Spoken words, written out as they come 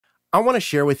I want to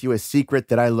share with you a secret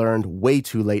that I learned way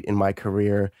too late in my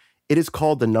career. It is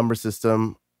called the number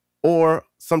system, or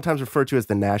sometimes referred to as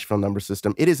the Nashville number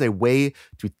system. It is a way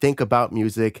to think about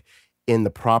music in the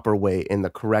proper way, in the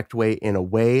correct way, in a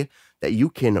way that you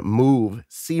can move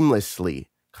seamlessly,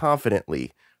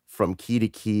 confidently from key to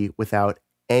key without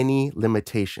any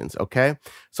limitations, okay?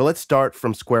 So let's start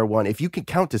from square one. If you can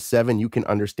count to 7, you can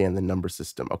understand the number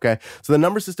system, okay? So the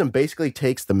number system basically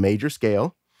takes the major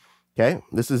scale, okay?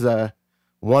 This is a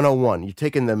 101. You're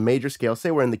taking the major scale.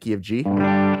 Say we're in the key of G.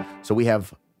 So we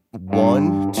have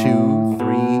 1, 2, 3,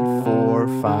 4,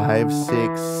 5,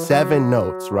 6, 7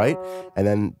 notes, right? And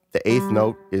then the 8th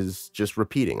note is just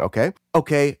repeating, okay?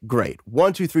 Okay, great.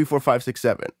 1, 2, 3, 4, 5, 6,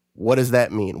 7. What does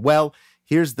that mean? Well,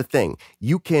 here's the thing.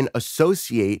 You can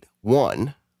associate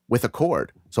 1 with a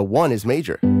chord. So 1 is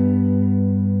major.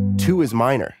 2 is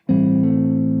minor.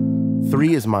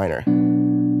 3 is minor.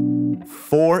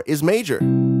 4 is major.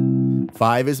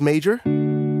 5 is major.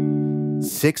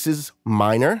 6 is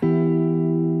minor.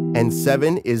 And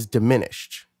 7 is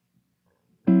diminished.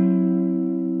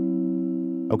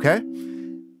 Okay?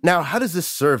 Now, how does this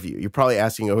serve you? You're probably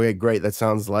asking, okay, great, that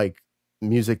sounds like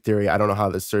music theory. I don't know how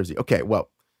this serves you. Okay, well,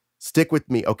 stick with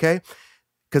me, okay?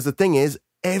 Because the thing is,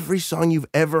 every song you've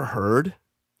ever heard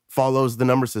follows the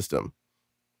number system.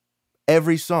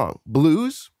 Every song.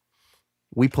 Blues,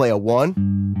 we play a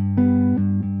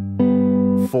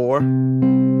 1, 4,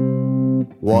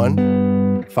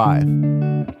 1, 5.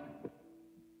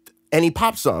 Any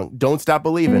pop song, Don't Stop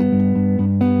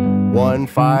Believin'. 1,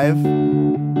 5,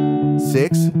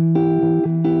 6,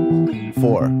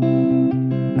 4.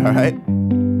 All right?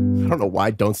 I don't know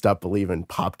why Don't Stop Believin'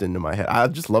 popped into my head. I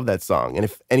just love that song. And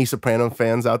if any Soprano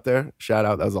fans out there, shout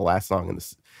out. That was the last song in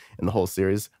the whole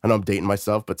series. I know I'm dating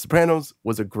myself, but Sopranos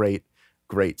was a great,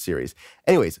 great series.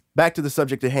 Anyways, back to the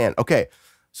subject at hand. Okay,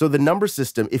 so the number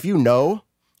system, if you know,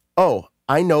 oh,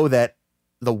 I know that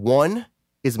the 1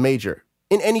 is major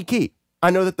in any key. I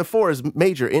know that the 4 is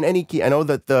major in any key. I know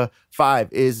that the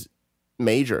 5 is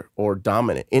major or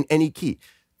dominant in any key.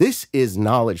 This is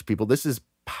knowledge, people. This is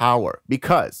power.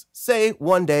 Because say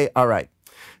one day, all right,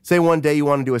 say one day you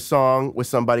want to do a song with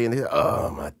somebody and they say,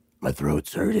 oh, my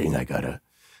throat's hurting. I gotta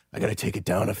take it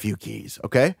down a few keys.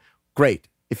 Okay, great.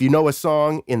 If you know a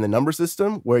song in the number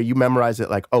system where you memorize it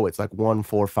like, oh, it's like 1,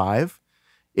 4, 5,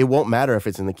 it won't matter if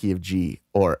it's in the key of G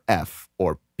or F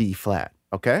or B flat.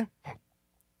 Okay.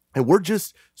 And we're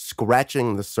just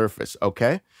scratching the surface,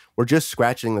 okay? We're just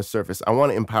scratching the surface. I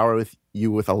want to empower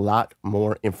you with a lot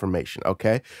more information,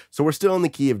 okay? So we're still in the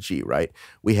key of G, right?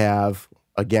 We have,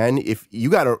 again, if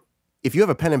you have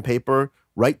a pen and paper,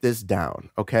 write this down,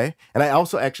 okay? And I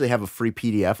also actually have a free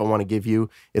PDF I want to give you.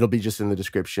 It'll be just in the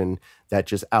description that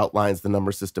just outlines the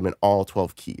number system in all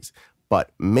 12 keys.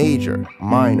 But major,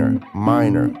 minor,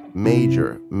 minor,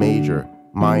 major, major,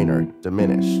 minor,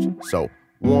 diminished. So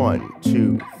 1,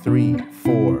 2, 3,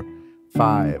 4,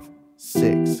 5,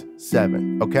 6,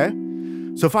 7. Okay?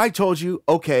 So if I told you,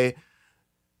 okay,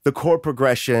 the chord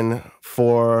progression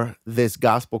for this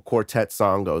gospel quartet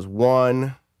song goes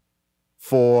 1,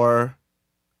 4,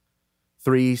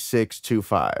 3, 6, 2,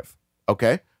 5.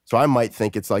 Okay? So I might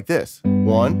think it's like this.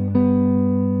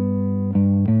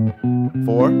 1,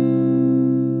 4,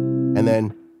 and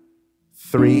then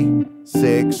 3,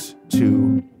 6,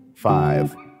 2,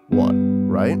 5, 1,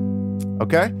 right?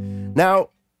 Okay?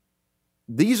 Now,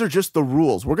 these are just the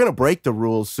rules. We're going to break the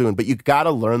rules soon, but you got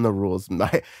to learn the rules.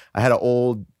 I had an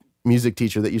old music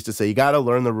teacher that used to say, you got to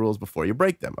learn the rules before you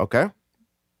break them, okay?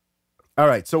 All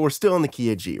right, so we're still in the key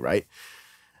of G, right?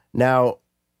 Now,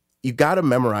 you got to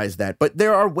memorize that, but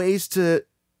there are ways to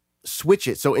switch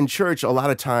it. So in church, a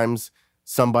lot of times,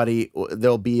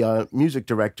 there'll be a music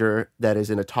director that is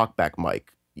in a talkback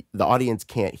mic. The audience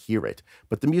can't hear it,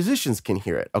 but the musicians can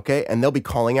hear it, okay? And they'll be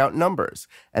calling out numbers,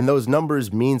 and those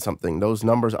numbers mean something. Those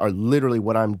numbers are literally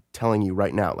what I'm telling you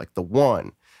right now, like the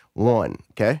 1,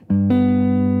 okay?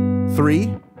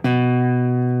 3,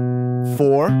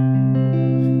 4.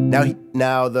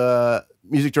 Now the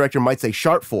music director might say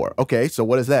sharp 4. Okay, so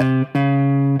what is that?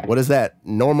 What is that?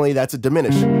 Normally that's a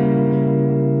diminish.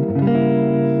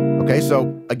 Okay,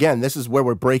 so again, this is where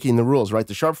we're breaking the rules, right?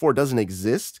 The sharp 4 doesn't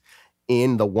exist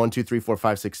in the 1, 2, 3, 4,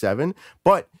 5, 6, 7.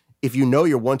 But if you know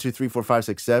your 1, 2, 3, 4, 5,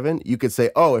 6, 7, you could say,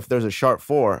 oh, if there's a sharp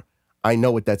 4, I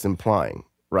know what that's implying,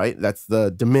 right? That's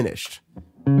the diminished,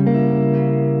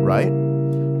 right?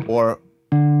 Or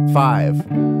 5.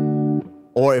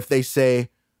 Or if they say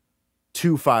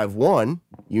 2, 5, 1,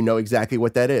 you know exactly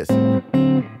what that is.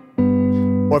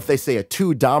 Or if they say a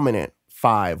 2 dominant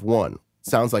 5, 1,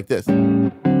 sounds like this,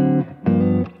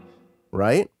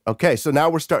 right? Okay, so now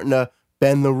we're starting to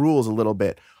bend the rules a little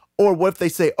bit. Or what if they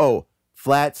say, oh,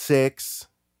 flat 6,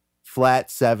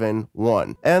 flat 7,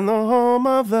 1, and the home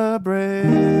of the brave.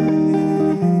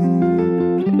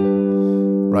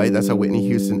 Right? That's how Whitney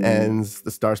Houston ends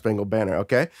the Star Spangled Banner,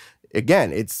 okay?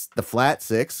 Again, it's the flat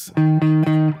 6,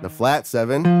 the flat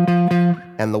 7,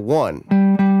 and the 1.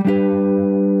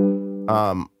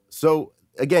 So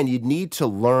again, you need to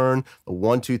learn the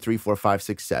 1, 2, 3, 4, 5,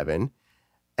 6, 7,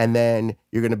 and then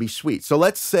you're going to be sweet. So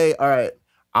let's say, all right,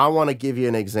 I want to give you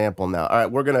an example now. All right,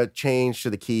 we're going to change to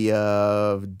the key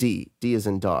of D. D as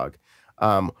in dog.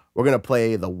 We're going to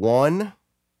play the 1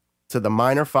 to the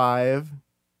minor 5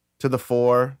 to the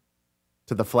 4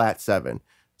 to the flat 7.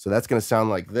 So that's going to sound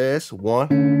like this. 1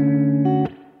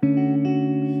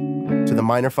 to the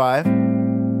minor 5.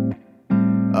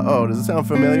 Uh-oh, does it sound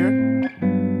familiar?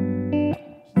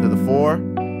 To the 4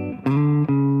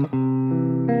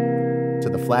 to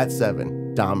the flat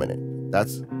 7, dominant.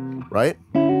 That's right?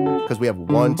 Because we have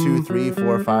 1, 2, 3,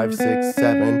 4, 5, 6,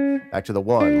 7, back to the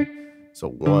 1. So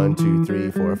 1, 2,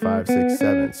 3, 4, 5, 6,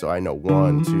 7. So I know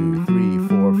 1, 2, 3,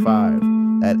 4, 5.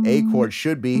 That A chord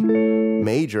should be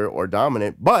major or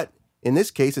dominant, but in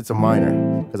this case, it's a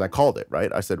minor because I called it,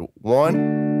 right? I said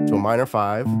 1 to a minor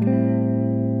 5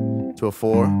 to a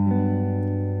 4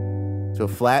 to a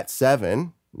flat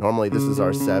 7. Normally this is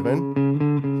our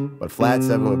 7, but flat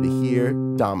 7 would be here,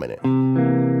 dominant.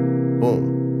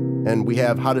 Boom. And we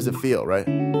have, how does it feel, right?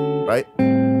 Right?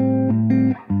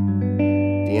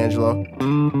 D'Angelo.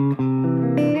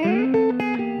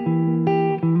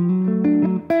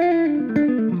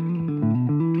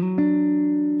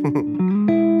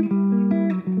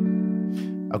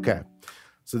 Okay.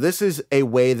 So this is a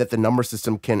way that the number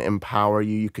system can empower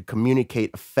you. You could communicate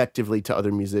effectively to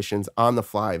other musicians on the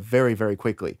fly very, very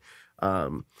quickly.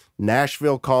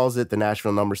 Nashville calls it the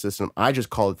Nashville number system. I just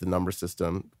call it the number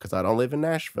system because I don't live in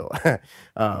Nashville.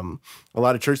 A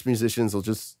lot of church musicians will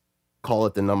just call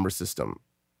it the number system.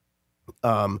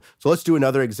 So let's do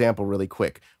another example really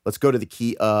quick. Let's go to the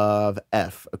key of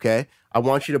F, okay? I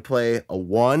want you to play a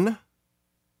 1,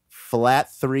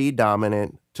 flat 3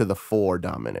 dominant to the 4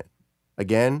 dominant.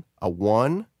 Again, a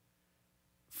 1,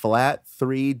 flat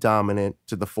 3 dominant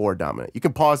to the 4 dominant. You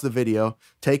can pause the video,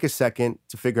 take a second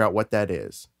to figure out what that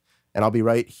is. And I'll be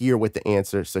right here with the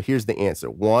answer. So here's the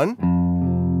answer.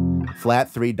 1,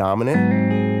 flat 3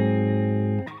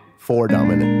 dominant, 4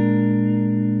 dominant.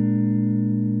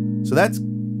 So that's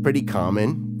pretty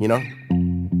common, you know?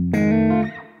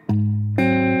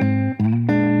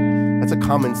 That's a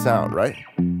common sound, right?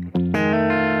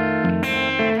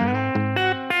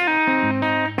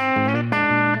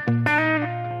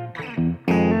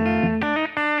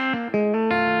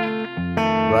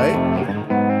 Right?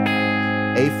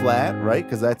 A flat, right?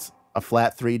 Because that's a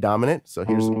flat 3 dominant. So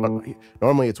here's,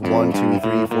 normally it's 1, 2,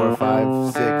 3, 4,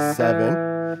 5, 6,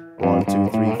 7. 1, 2,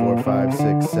 3, 4, 5,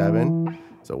 6, 7.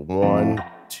 So 1,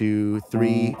 2,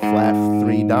 3, flat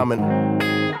 3 dominant,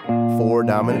 4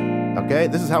 dominant. Okay,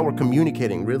 this is how we're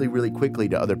communicating really, really quickly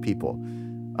to other people.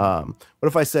 What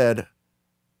if I said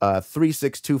 3,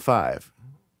 6, 2, 5?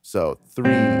 So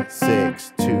 3,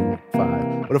 6, 2,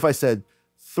 5. What if I said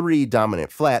 3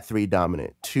 dominant, flat 3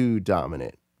 dominant, 2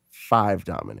 dominant, 5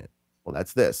 dominant? Well,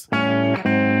 that's this.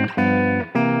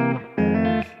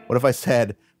 What if I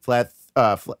said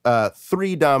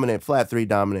 3 dominant, flat 3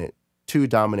 dominant, 2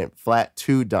 dominant, flat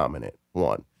 2 dominant,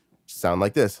 1? Sound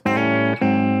like this.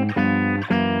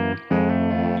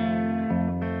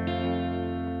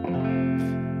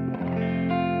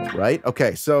 Right?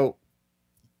 Okay, so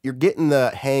you're getting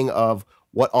the hang of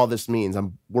what all this means.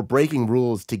 We're breaking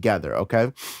rules together,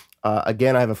 okay?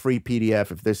 Again, I have a free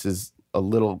PDF if this is a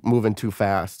little moving too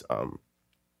fast.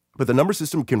 But the number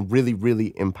system can really,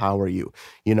 really empower you.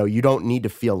 You know, you don't need to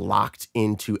feel locked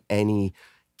into any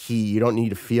key. You don't need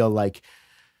to feel like,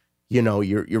 you know,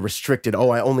 you're restricted. Oh,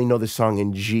 I only know this song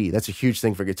in G. That's a huge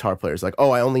thing for guitar players. Like,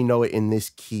 oh, I only know it in this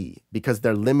key, because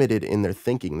they're limited in their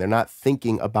thinking. They're not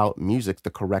thinking about music the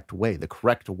correct way. The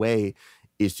correct way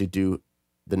is to do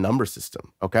the number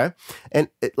system, okay? And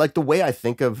like the way I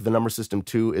think of the number system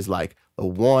too is like the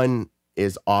 1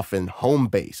 is often home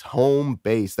base. Home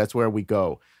base, that's where we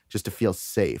go just to feel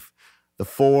safe. The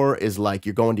 4 is like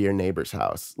you're going to your neighbor's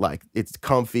house. Like it's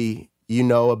comfy, you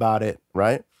know about it,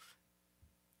 right?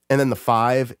 And then the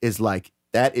 5 is like,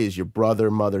 that is your brother,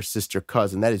 mother, sister,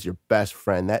 cousin. That is your best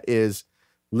friend. That is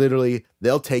literally,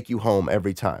 they'll take you home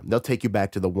every time. They'll take you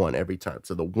back to the 1 every time.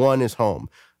 So the 1 is home.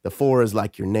 The 4 is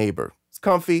like your neighbor. It's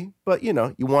comfy, but you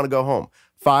know, you want to go home.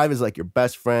 5 is like your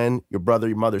best friend, your brother,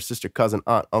 your mother, sister, cousin,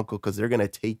 aunt, uncle, because they're going to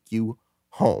take you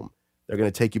home. They're going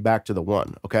to take you back to the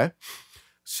 1, okay?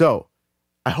 So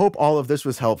I hope all of this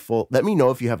was helpful. Let me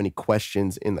know if you have any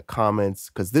questions in the comments,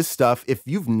 because this stuff, if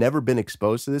you've never been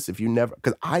exposed to this, if you never,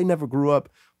 because I never grew up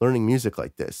learning music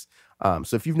like this.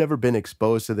 So if you've never been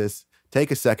exposed to this,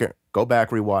 take a second, go back,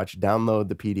 rewatch, download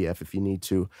the PDF if you need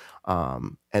to,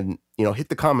 and hit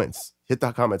the comments. Hit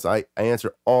the comments. I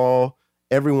answer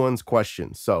everyone's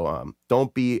questions. So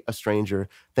don't be a stranger.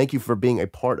 Thank you for being a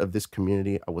part of this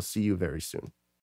community. I will see you very soon.